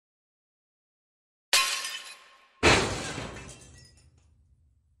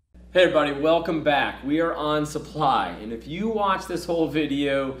Hey everybody, welcome back. We are on supply, and if you watch this whole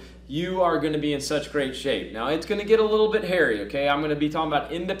video, you are going to be in such great shape. Now it's going to get a little bit hairy, okay? I'm going to be talking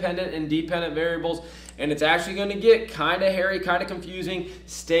about independent and dependent variables, and it's actually going to get kind of hairy, kind of confusing.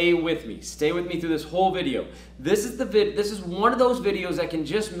 Stay with me. Stay with me through this whole video. This is one of those videos that can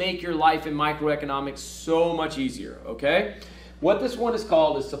just make your life in microeconomics so much easier, okay? What this one is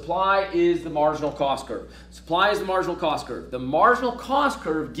called is supply is the marginal cost curve. Supply is the marginal cost curve. The marginal cost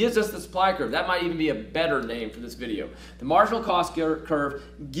curve gives us the supply curve. That might even be a better name for this video. The marginal cost curve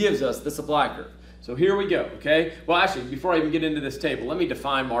gives us the supply curve. So here we go, okay? Well, actually, before I even get into this table, let me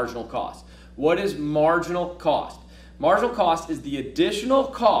define marginal cost. What is marginal cost? Marginal cost is the additional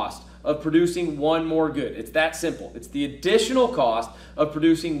cost of producing one more good. It's that simple. It's the additional cost of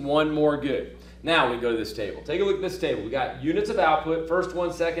producing one more good. Now we go to this table. Take a look at this table. We got units of output, first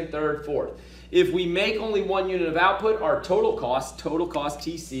one, second, third, fourth. If we make only one unit of output, our total cost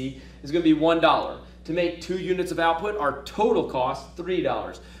TC, is going to be $1. To make 2 units of output, our total cost,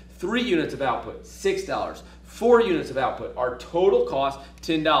 $3. 3 units of output, $6. 4 units of output, our total cost,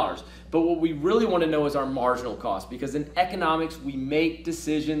 $10. But what we really want to know is our marginal cost, because in economics, we make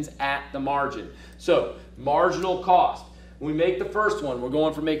decisions at the margin. So, marginal cost. When we make the first one, we're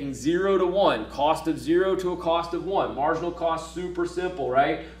going from making 0 to 1, cost of 0 to a cost of 1. Marginal cost, super simple,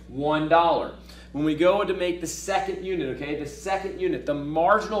 right? $1. When we go to make the second unit, okay, the second unit, the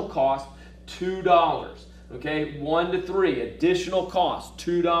marginal cost, $2. Okay, 1 to 3, additional cost,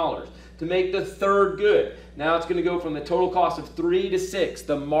 $2. To make the third good, now it's going to go from the total cost of 3 to 6,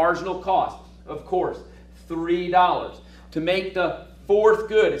 the marginal cost, of course, $3. To make the fourth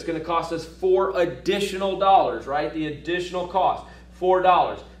good, it's going to cost us $4 additional dollars, right? The additional cost,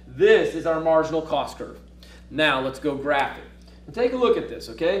 $4. This is our marginal cost curve. Now let's go graph it. And take a look at this,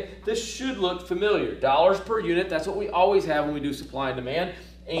 okay? This should look familiar. Dollars per unit, that's what we always have when we do supply and demand,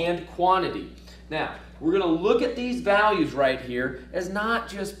 and quantity. Now, we're going to look at these values right here as not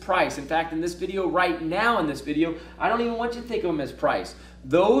just price. In fact, in this video, right now in this video, I don't even want you to think of them as price.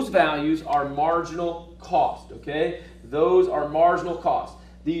 Those values are marginal cost, okay? Those are marginal cost.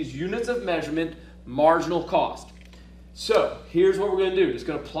 These units of measurement, marginal cost. So here's what we're going to do. Just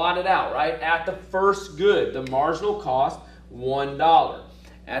going to plot it out, right? At the first good, the marginal cost, $1.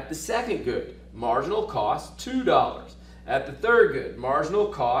 At the second good, marginal cost, $2. At the third good, marginal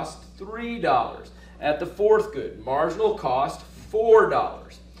cost, $3. At the fourth good, marginal cost,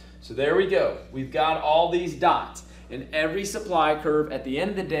 $4. So there we go. We've got all these dots. And every supply curve, at the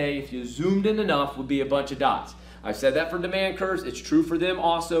end of the day, if you zoomed in enough, would be a bunch of dots. I've said that for demand curves. It's true for them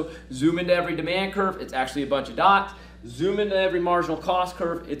also. Zoom into every demand curve, it's actually a bunch of dots. Zoom into every marginal cost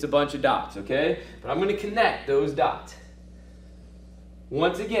curve, it's a bunch of dots, okay? But I'm going to connect those dots.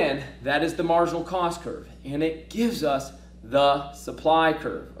 Once again, that is the marginal cost curve, and it gives us the supply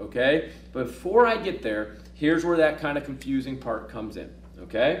curve, okay? Before I get there, here's where that kind of confusing part comes in,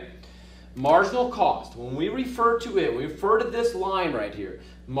 okay? Marginal cost, when we refer to it, we refer to this line right here.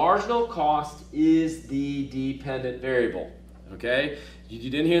 Marginal cost is the dependent variable, okay? You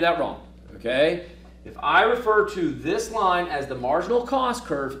didn't hear that wrong, okay? If I refer to this line as the marginal cost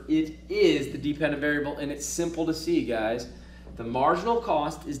curve, it is the dependent variable, and it's simple to see, guys. The marginal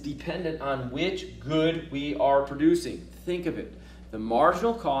cost is dependent on which good we are producing. Think of it. The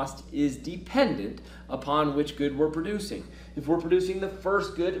marginal cost is dependent upon which good we're producing. If we're producing the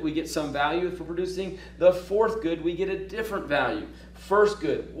first good, we get some value. If we're producing the fourth good, we get a different value. First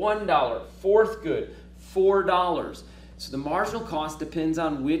good, $1. Fourth good, $4. So the marginal cost depends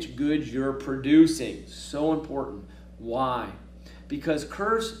on which goods you're producing. So important. Why? Because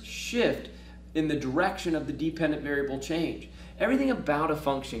curves shift in the direction of the dependent variable change. Everything about a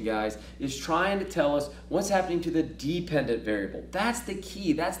function, guys, is trying to tell us what's happening to the dependent variable. That's the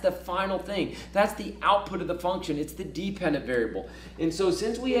key. That's the final thing. That's the output of the function. It's the dependent variable. And so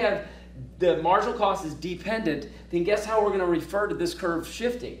since we have the marginal cost is dependent, then guess how we're going to refer to this curve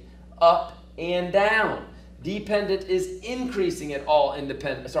shifting? Up and down. Dependent is increasing at all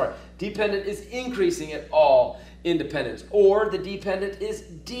independent. Sorry, dependent is increasing at all independence, or the dependent is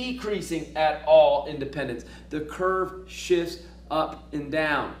decreasing at all independence. The curve shifts up and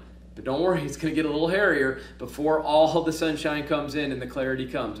down. But don't worry, it's going to get a little hairier before all the sunshine comes in and the clarity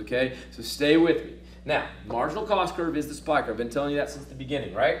comes, okay? So stay with me. Now, marginal cost curve is the supply curve. I've been telling you that since the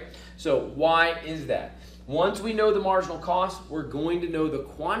beginning, right? So why is that? Once we know the marginal cost, we're going to know the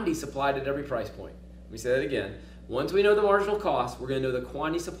quantity supplied at every price point. Let me say that again. Once we know the marginal cost, we're going to know the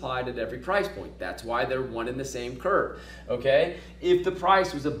quantity supplied at every price point. That's why they're one in the same curve, okay? If the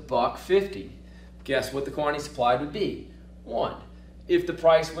price was $1.50, guess what the quantity supplied would be? 1. If the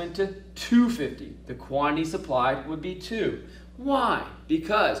price went to $2.50, the quantity supplied would be 2. Why?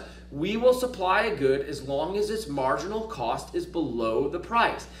 Because we will supply a good as long as its marginal cost is below the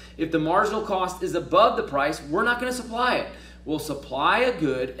price. If the marginal cost is above the price, we're not going to supply it. We'll supply a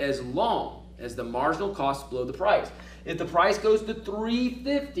good as long as the marginal cost is below the price. If the price goes to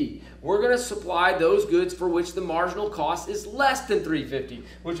 $3.50, we're going to supply those goods for which the marginal cost is less than $3.50,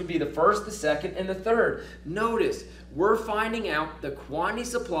 which would be the first, the second, and the third. Notice, we're finding out the quantity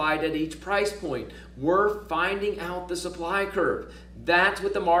supplied at each price point. We're finding out the supply curve. That's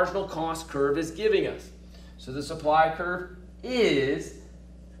what the marginal cost curve is giving us. So the supply curve is,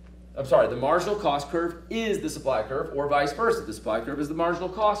 the marginal cost curve is the supply curve, or vice versa. The supply curve is the marginal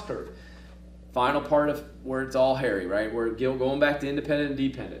cost curve. Final part of where it's all hairy, right? We're going back to independent and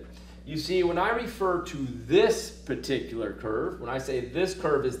dependent. You see, when I refer to this particular curve, when I say this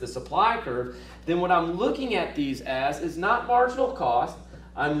curve is the supply curve, then what I'm looking at these as is not marginal cost,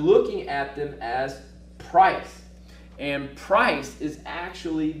 I'm looking at them as price. And price is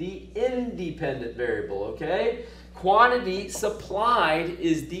actually the independent variable, okay? Quantity supplied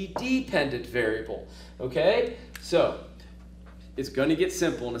is the dependent variable, okay? So, it's going to get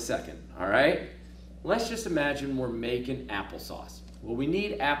simple in a second, all right? Let's just imagine we're making applesauce. Well, we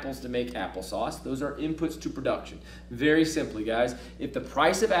need apples to make applesauce. Those are inputs to production. Very simply, guys, if the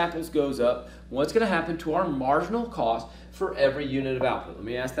price of apples goes up, what's going to happen to our marginal cost for every unit of output? Let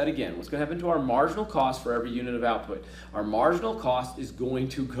me ask that again. What's going to happen to our marginal cost for every unit of output? Our marginal cost is going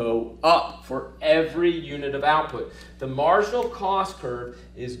to go up for every unit of output. The marginal cost curve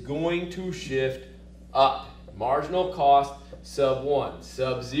is going to shift up. Marginal cost sub 1,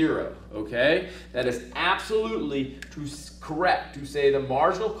 sub 0, okay? That is absolutely correct to say the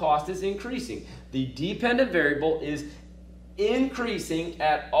marginal cost is increasing. The dependent variable is increasing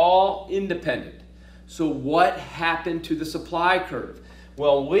at all independent. So what happened to the supply curve?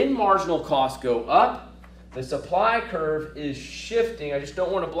 Well, when marginal costs go up, the supply curve is shifting. I just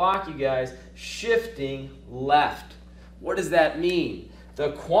don't want to block you guys. Shifting left. What does that mean?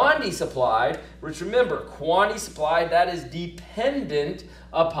 The quantity supplied, which remember, quantity supplied, that is dependent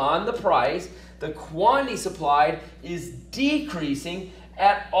upon the price. The quantity supplied is decreasing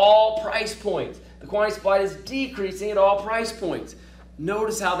at all price points. The quantity supplied is decreasing at all price points.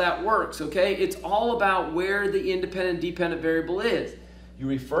 Notice how that works, okay? It's all about where the independent and dependent variable is. You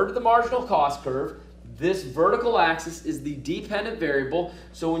refer to the marginal cost curve. This vertical axis is the dependent variable.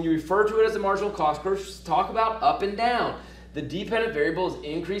 So when you refer to it as a marginal cost curve, just talk about up and down. The dependent variable is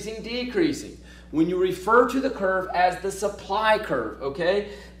increasing, decreasing. When you refer to the curve as the supply curve,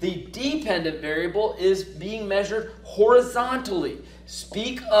 okay, the dependent variable is being measured horizontally.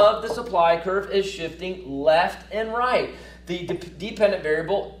 Speak of the supply curve as shifting left and right. The dependent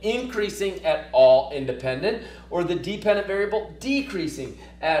variable increasing at all independent, or the dependent variable decreasing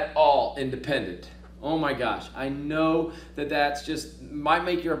at all independent. Oh my gosh, I know that that's just, might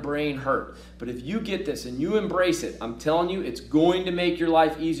make your brain hurt. But if you get this and you embrace it, I'm telling you, it's going to make your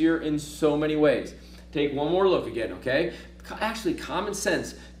life easier in so many ways. Take one more look again, okay? Actually, common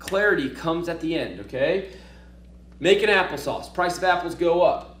sense, clarity comes at the end, okay? Making applesauce, price of apples go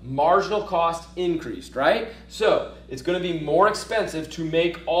up, marginal cost increased, right? So it's going to be more expensive to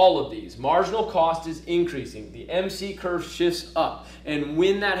make all of these. Marginal cost is increasing. The MC curve shifts up. And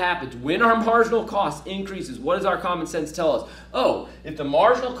when that happens, when our marginal cost increases, what does our common sense tell us? Oh, if the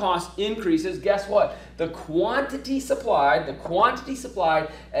marginal cost increases, guess what? The quantity supplied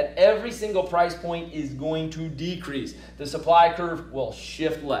at every single price point is going to decrease. The supply curve will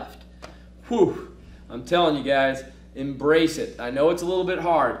shift left. Whew. I'm telling you guys, embrace it. I know it's a little bit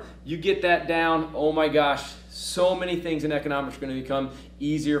hard. You get that down, oh my gosh, so many things in economics are going to become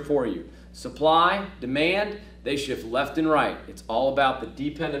easier for you. Supply, demand, they shift left and right. It's all about the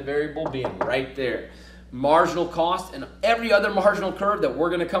dependent variable being right there. Marginal cost and every other marginal curve that we're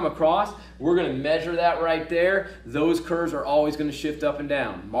going to come across, we're going to measure that right there. Those curves are always going to shift up and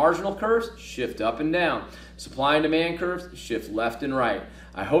down. Marginal curves shift up and down. Supply and demand curves shift left and right.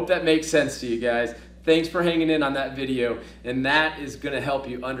 I hope that makes sense to you guys. Thanks for hanging in on that video, and that is going to help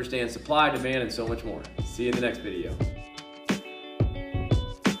you understand supply, demand, and so much more. See you in the next video.